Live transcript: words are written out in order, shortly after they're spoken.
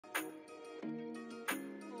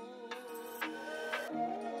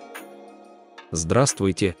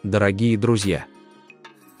Здравствуйте, дорогие друзья!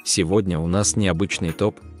 Сегодня у нас необычный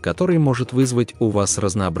топ, который может вызвать у вас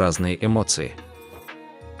разнообразные эмоции.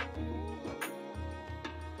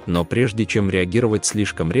 Но прежде чем реагировать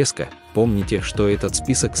слишком резко, помните, что этот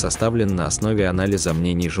список составлен на основе анализа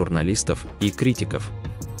мнений журналистов и критиков.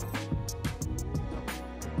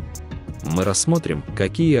 Мы рассмотрим,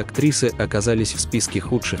 какие актрисы оказались в списке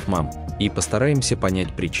худших мам, и постараемся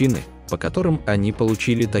понять причины, по которым они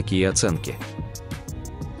получили такие оценки.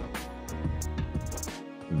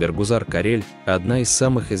 Бергузар Корель – одна из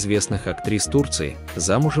самых известных актрис Турции,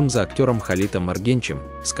 замужем за актером Халитом Эргенчем,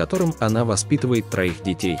 с которым она воспитывает 3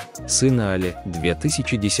 детей: сына Али,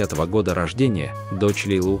 2010 года рождения, дочь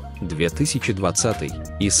Лейлу, 2020,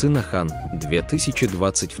 и сына Хан,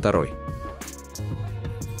 2022.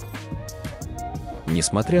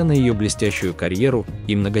 Несмотря на ее блестящую карьеру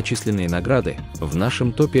и многочисленные награды, в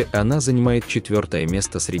нашем топе она занимает 4-е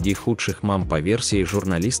место среди худших мам по версии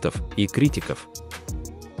журналистов и критиков.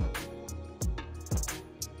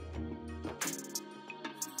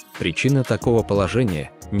 Причина такого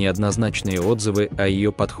положения – неоднозначные отзывы о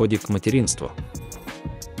ее подходе к материнству.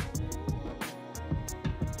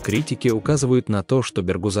 Критики указывают на то, что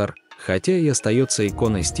Бергузар, хотя и остается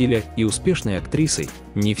иконой стиля и успешной актрисой,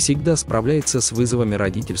 не всегда справляется с вызовами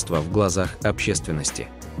родительства в глазах общественности.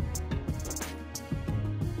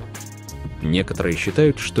 Некоторые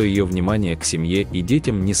считают, что ее внимание к семье и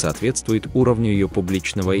детям не соответствует уровню ее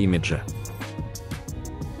публичного имиджа.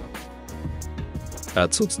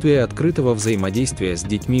 Отсутствие открытого взаимодействия с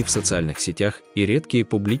детьми в социальных сетях и редкие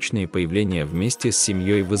публичные появления вместе с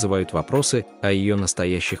семьей вызывают вопросы о ее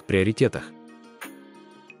настоящих приоритетах.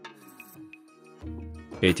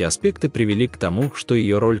 Эти аспекты привели к тому, что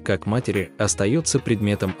ее роль как матери остается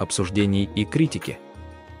предметом обсуждений и критики.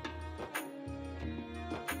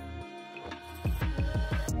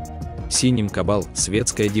 Синим Кабал –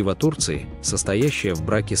 светская дива Турции, состоящая в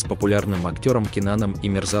браке с популярным актером Кенаном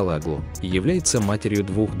Имирзалыоглу, является матерью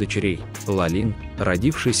 2 дочерей – Лалин,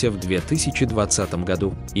 родившейся в 2020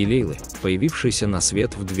 году, и Лейлы, появившейся на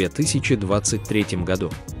свет в 2023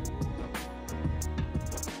 году.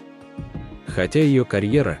 Хотя ее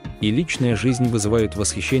карьера и личная жизнь вызывают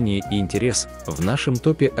восхищение и интерес, в нашем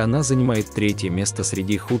топе она занимает 3-е место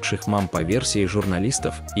среди худших мам по версии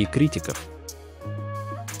журналистов и критиков.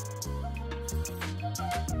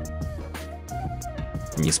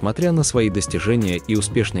 Несмотря на свои достижения и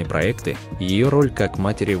успешные проекты, ее роль как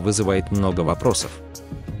матери вызывает много вопросов.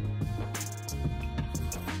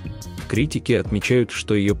 Критики отмечают,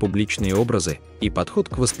 что ее публичные образы и подход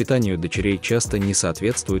к воспитанию дочерей часто не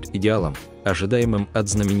соответствуют идеалам, ожидаемым от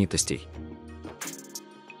знаменитостей.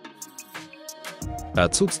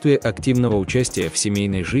 Отсутствие активного участия в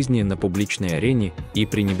семейной жизни на публичной арене и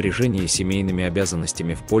пренебрежение семейными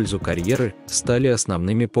обязанностями в пользу карьеры стали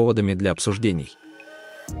основными поводами для обсуждений.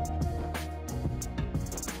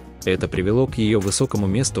 Это привело к ее высокому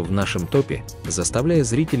месту в нашем топе, заставляя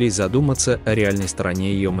зрителей задуматься о реальной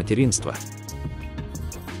стороне ее материнства.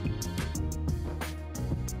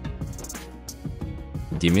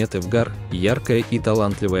 Демет Эвгар, яркая и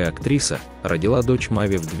талантливая актриса, родила дочь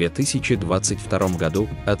Мави в 2022 году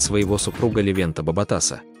от своего супруга Левента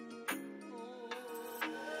Бабатаса.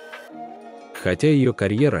 Хотя ее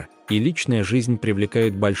карьера и личная жизнь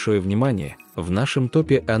привлекают большое внимание, в нашем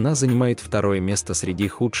топе она занимает 2-е место среди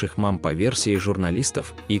худших мам по версии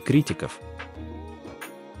журналистов и критиков.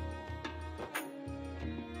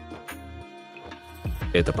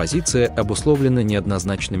 Эта позиция обусловлена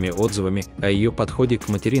неоднозначными отзывами о ее подходе к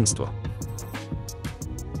материнству.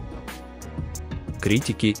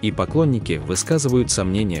 Критики и поклонники высказывают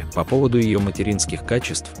сомнения по поводу ее материнских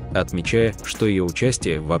качеств, отмечая, что ее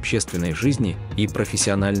участие в общественной жизни и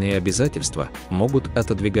профессиональные обязательства могут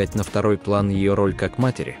отодвигать на 2-й план ее роль как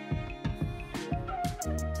матери.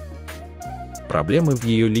 Проблемы в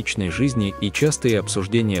ее личной жизни и частые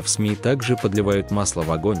обсуждения в СМИ также подливают масло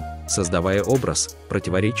в огонь, создавая образ,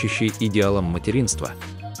 противоречащий идеалам материнства.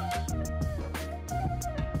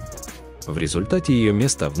 В результате ее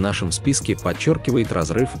место в нашем списке подчеркивает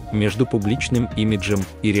разрыв между публичным имиджем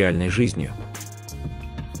и реальной жизнью.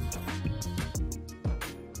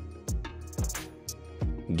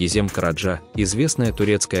 Гизем Караджа – известная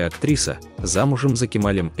турецкая актриса, замужем за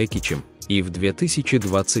Кемалем Экичем, и в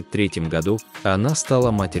 2023 году она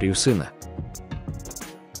стала матерью сына.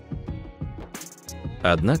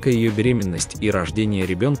 Однако ее беременность и рождение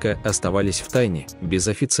ребенка оставались в тайне, без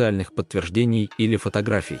официальных подтверждений или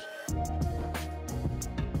фотографий.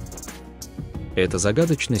 Эта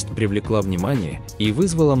загадочность привлекла внимание и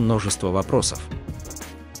вызвала множество вопросов.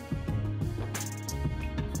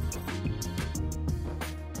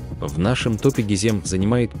 В нашем топе Гизем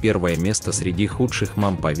занимает первое место среди худших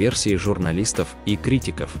мам по версии журналистов и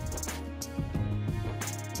критиков.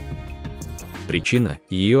 Причина –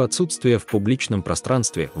 ее отсутствие в публичном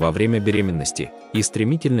пространстве во время беременности и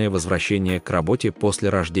стремительное возвращение к работе после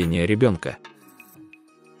рождения ребенка.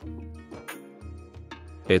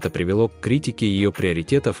 Это привело к критике ее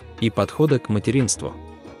приоритетов и подхода к материнству.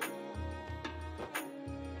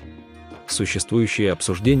 Существующие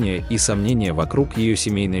обсуждения и сомнения вокруг ее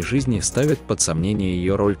семейной жизни ставят под сомнение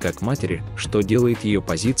ее роль как матери, что делает ее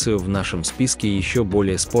позицию в нашем списке еще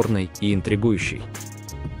более спорной и интригующей.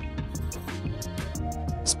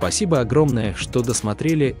 Спасибо огромное, что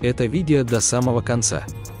досмотрели это видео до самого конца.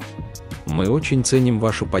 Мы очень ценим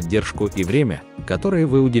вашу поддержку и время, которое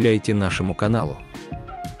вы уделяете нашему каналу.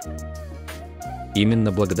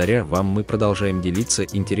 Именно благодаря вам мы продолжаем делиться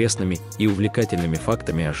интересными и увлекательными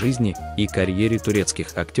фактами о жизни и карьере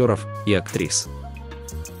турецких актеров и актрис.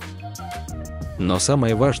 Но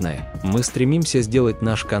самое важное, мы стремимся сделать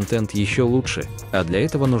наш контент еще лучше, а для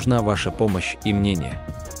этого нужна ваша помощь и мнение.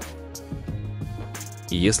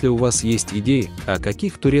 Если у вас есть идеи, о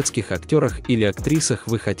каких турецких актерах или актрисах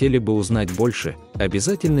вы хотели бы узнать больше,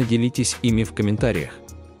 обязательно делитесь ими в комментариях.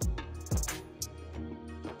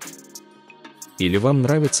 Или вам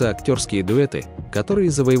нравятся актерские дуэты, которые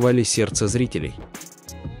завоевали сердце зрителей?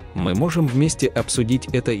 Мы можем вместе обсудить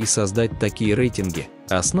это и создать такие рейтинги,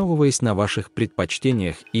 основываясь на ваших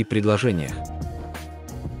предпочтениях и предложениях.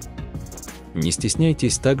 Не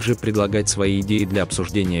стесняйтесь также предлагать свои идеи для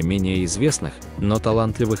обсуждения менее известных, но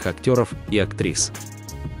талантливых актеров и актрис.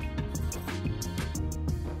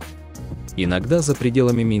 Иногда за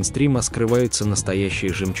пределами мейнстрима скрываются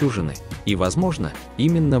настоящие жемчужины, и, возможно,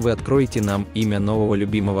 именно вы откроете нам имя нового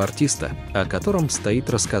любимого артиста, о котором стоит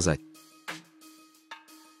рассказать.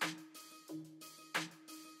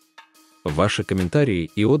 Ваши комментарии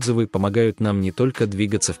и отзывы помогают нам не только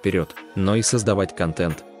двигаться вперед, но и создавать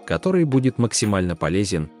контент, который будет максимально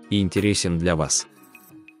полезен и интересен для вас.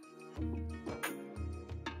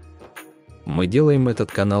 Мы делаем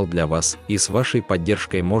этот канал для вас, и с вашей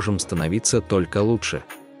поддержкой можем становиться только лучше.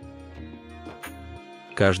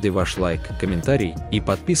 Каждый ваш лайк, комментарий и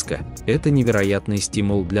подписка – это невероятный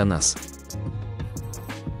стимул для нас.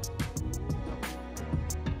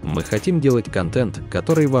 Мы хотим делать контент,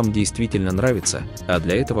 который вам действительно нравится, а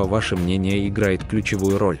для этого ваше мнение играет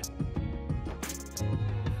ключевую роль.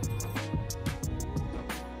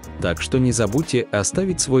 Так что не забудьте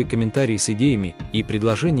оставить свой комментарий с идеями и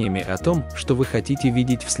предложениями о том, что вы хотите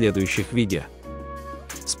видеть в следующих видео.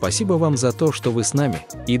 Спасибо вам за то, что вы с нами,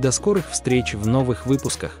 и до скорых встреч в новых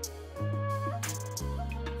выпусках.